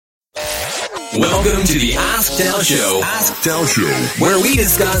Welcome to the Ask Dal Show. Ask Dal Show, where we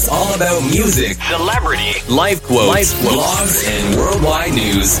discuss all about music, celebrity, life quotes, blogs, and worldwide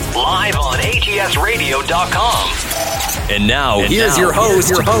news. Live on ATSRadio.com. And now, here's your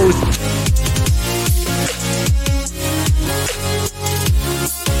host.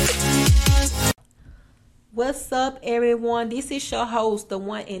 What's up, everyone? This is your host, the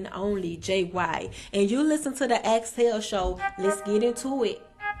one and only JY, and you listen to the Ask Dal Show. Let's get into it.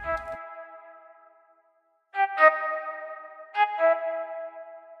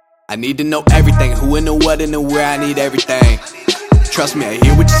 I need to know everything, who and the what and the where, I need everything. Trust me, I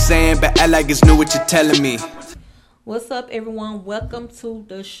hear what you're saying, but I like it's new what you're telling me. What's up, everyone? Welcome to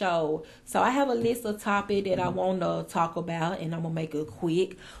the show. So I have a list of topics that I want to talk about, and I'm going to make it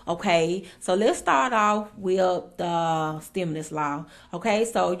quick. Okay, so let's start off with the stimulus law. Okay,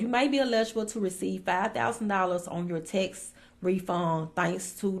 so you may be eligible to receive $5,000 on your tax refund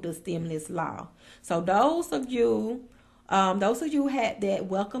thanks to the stimulus law. So those of you that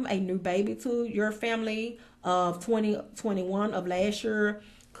welcome a new baby to your family of 2021 of last year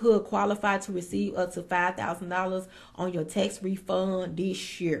could qualify to receive up to $5,000 on your tax refund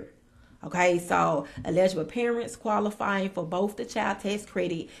this year. Okay, so eligible parents qualifying for both the child tax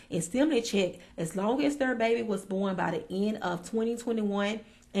credit and stimulus check, as long as their baby was born by the end of 2021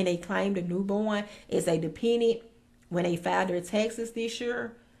 and they claim the newborn as a dependent when they file their taxes this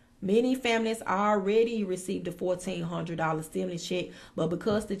year. Many families already received the $1,400 stimulus check, but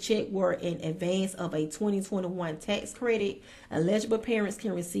because the check were in advance of a 2021 tax credit, eligible parents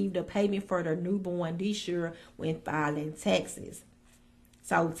can receive the payment for their newborn this year when filing taxes.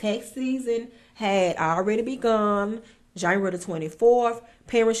 So tax season had already begun January the 24th.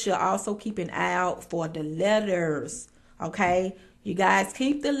 Parents should also keep an eye out for the letters. Okay, you guys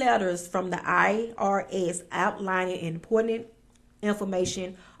keep the letters from the IRS outlining important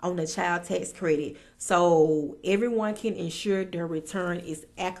information on the child tax credit, so everyone can ensure their return is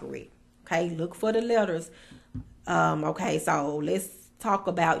accurate. Okay, look for the letters. Okay, so let's talk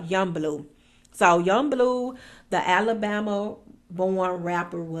about Yung Bleu. So Yung Bleu, the Alabama-born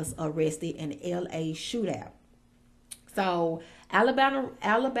rapper, was arrested in an LA shootout. So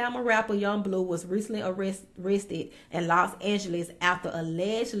Alabama rapper Yung Bleu was recently arrested in Los Angeles after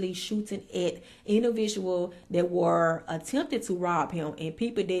allegedly shooting at individuals that were attempting to rob him and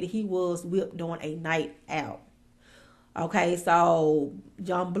people that he was with during a night out. Okay, so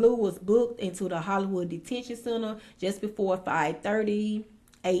Yung Bleu was booked into the Hollywood Detention Center just before 5:30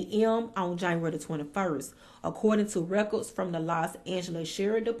 a.m. on January the 21st. According to records from the Los Angeles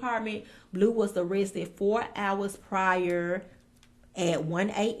Sheriff Department, Bleu was arrested 4 hours prior at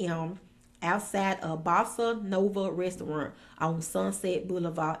 1 a.m. outside a Bossa Nova restaurant on Sunset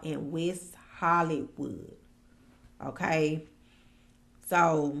Boulevard in West Hollywood. Okay,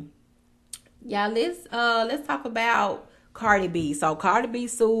 so yeah, let's talk about Cardi B. So Cardi B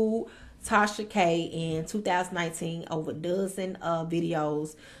sued Tasha K in 2019 over a dozen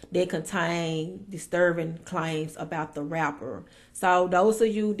videos that contain disturbing claims about the rapper. So those of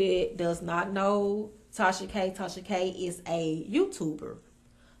you that does not know Tasha K is a YouTuber.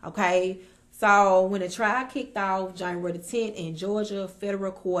 Okay, so when the trial kicked off January the 10th in Georgia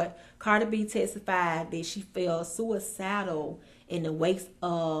federal court, Cardi B testified that she felt suicidal in the wake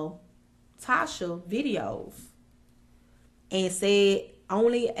of Tasha videos and said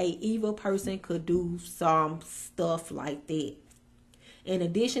only a evil person could do some stuff like that. In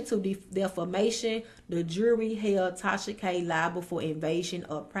addition to defamation, the jury held Tasha K liable for invasion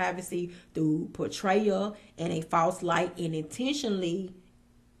of privacy through portrayal in a false light and intentionally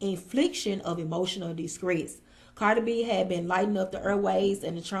infliction of emotional distress. Cardi B had been lighting up the airwaves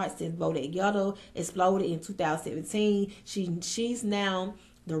and the charts since Bodak Yellow exploded in 2017. She's now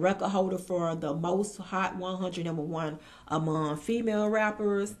the record holder for the most Hot 100 #1 among female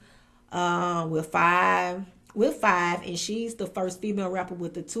rappers with five, and she's the first female rapper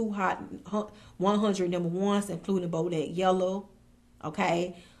with the 2 Hot 100 #1s, including Bodak Yellow.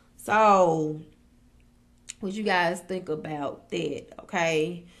 Okay, so what you guys think about that?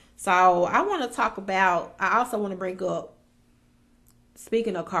 Okay, so I also want to bring up,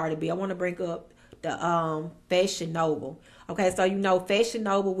 speaking of Cardi B, I want to bring up the Fashion Nova. Okay, so Fashion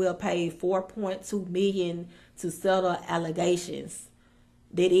Nova will pay $4.2 million to settle allegations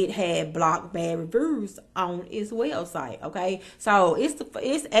that it had blocked bad reviews on its website. Okay, so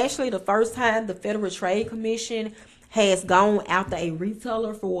it's actually the first time the Federal Trade Commission has gone after a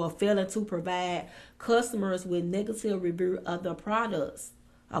retailer for failing to provide customers with negative review of the products.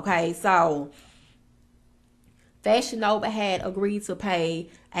 Okay, so Fashion Nova had agreed to pay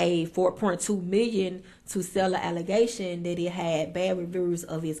a $4.2 million to settle an allegation that it had bad reviews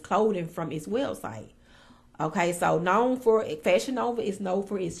of its clothing from its website. Okay, so Fashion Nova is known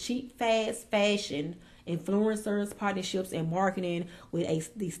for its cheap, fast fashion, influencers, partnerships, and marketing with a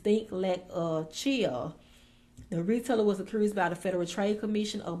distinct lack of chill. The retailer was accused by the Federal Trade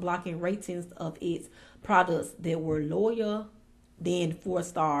Commission of blocking ratings of its products that were lower than 4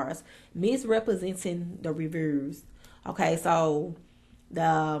 stars, misrepresenting the reviews. Okay, so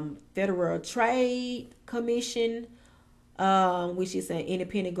the Federal Trade Commission, which is an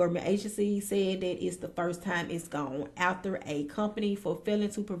independent government agency, said that it's the first time it's gone after a company for failing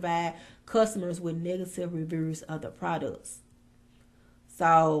to provide customers with negative reviews of the products.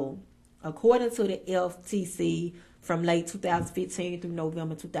 So, according to the FTC, from late 2015 through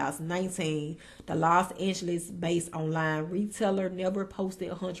November 2019, the Los Angeles-based online retailer never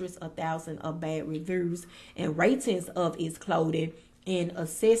posted hundreds of thousands of bad reviews and ratings of its clothing and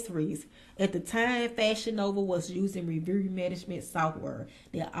accessories. At the time, Fashion Nova was using review management software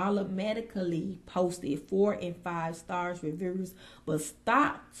that automatically posted 4 and 5 stars reviews, but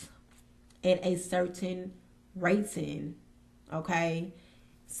stopped at a certain rating. Okay,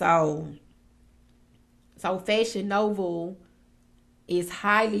 so Fashion Nova is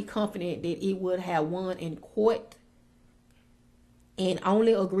highly confident that it would have won in court and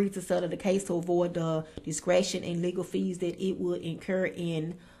only agreed to settle the case to avoid the discretion and legal fees that it would incur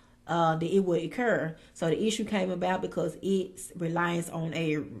So the issue came about because its reliance on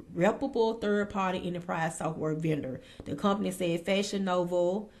a reputable third-party enterprise software vendor. The company said Fashion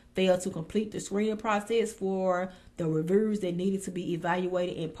Nova failed to complete the screening process for the reviews that needed to be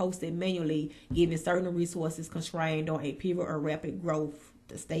evaluated and posted manually, given certain resources constrained on a period of rapid growth,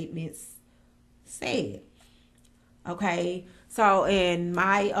 the statements said. Okay, so in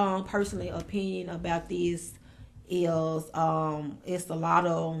my personal opinion about this is it's a lot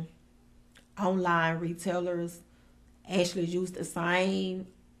of online retailers actually use the same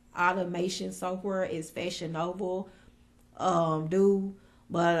automation software as Fashion Nova do.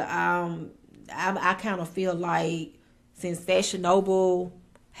 But I kind of feel like since Fashion Nova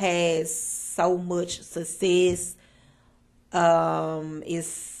has so much success,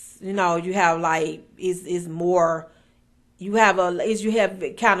 it's, you know, you have like it's more, you have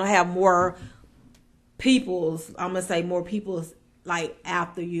more people's, I'm gonna say more people's like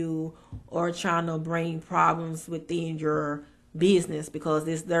after you or trying to bring problems within your business, because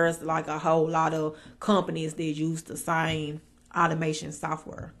there's like a whole lot of companies that use the same automation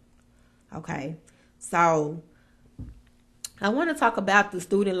software. Okay, so I want to talk about the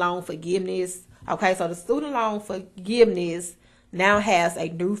student loan forgiveness. Okay, so the student loan forgiveness now has a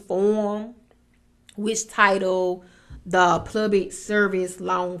new form which titled the Public Service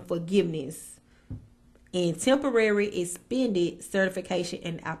Loan Forgiveness and Temporary Expanded Certification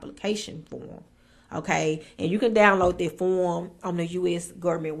and Application Form. Okay, and you can download that form on the U.S.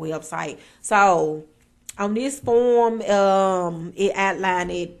 government website. So on this form, it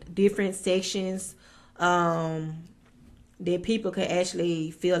outlined different sections that people can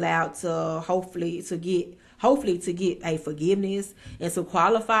actually fill out to hopefully to get a forgiveness. And to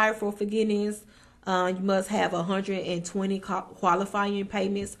qualify for forgiveness, you must have 120 qualifying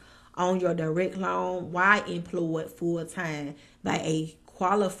payments on your direct loan while employed full time by a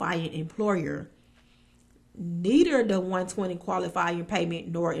qualifying employer. Neither the 120 qualifying payment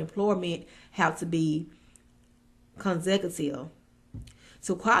nor employment have to be consecutive.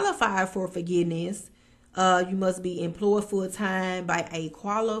 To qualify for forgiveness, you must be employed full time by a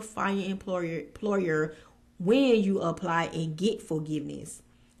qualifying employer when you apply and get forgiveness.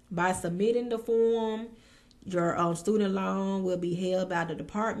 By submitting the form, your student loan will be held by the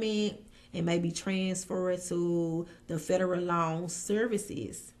department and may be transferred to the Federal Loan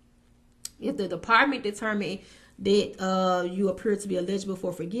Services. If the department determines that you appear to be eligible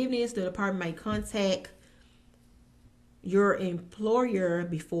for forgiveness, the department may contact your employer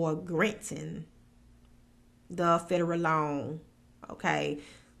before granting the federal loan. Okay,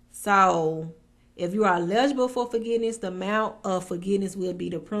 so if you are eligible for forgiveness, the amount of forgiveness will be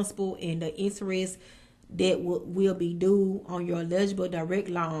the principal and the interest that will be due on your eligible direct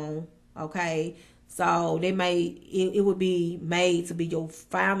loan. Okay, so it would be made to be your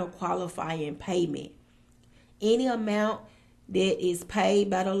final qualifying payment. Any amount that is paid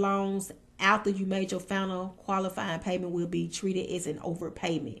by the loans after you made your final qualifying payment will be treated as an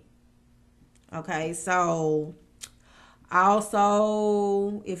overpayment. Okay, so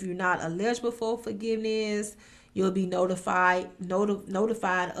also, if you're not eligible for forgiveness, you'll be notified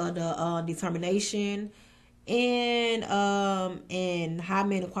of the determination and how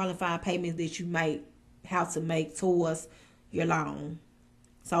many qualifying payments that you might how to make towards your loan.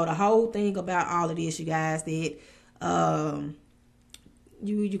 So the whole thing about all of this, you guys, that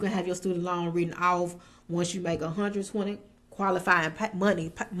you can have your student loan written off once you make 120 qualifying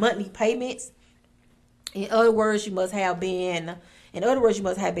monthly payments. In other words, you must have been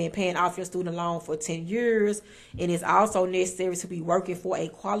paying off your student loan for 10 years. And it's also necessary to be working for a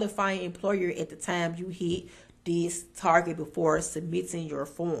qualifying employer at the time you hit this target before submitting your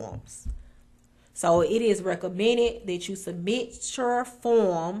forms. So it is recommended that you submit your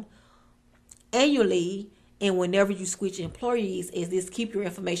form annually and whenever you switch employees, as this keep your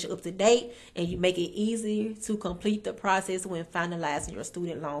information up to date and you make it easier to complete the process when finalizing your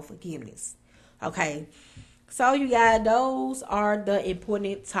student loan forgiveness. Okay, so you guys, those are the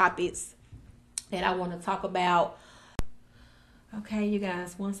important topics that I want to talk about. Okay, you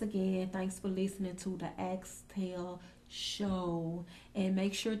guys, once again, thanks for listening to the Axtel Show. And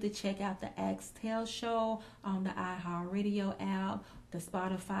make sure to check out the Axtel Show on the iHeartRadio app, the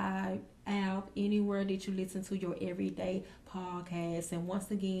Spotify app, anywhere that you listen to your everyday podcast. And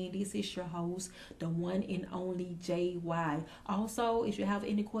once again, this is your host, the one and only JY. Also, if you have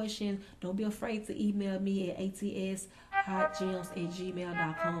any questions, don't be afraid to email me at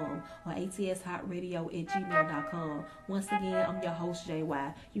atshotgems@gmail.com or atshotradio@gmail.com. Once again, I'm your host,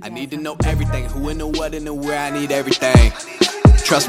 JY. I need to know everything, who and the what and the where, I need everything.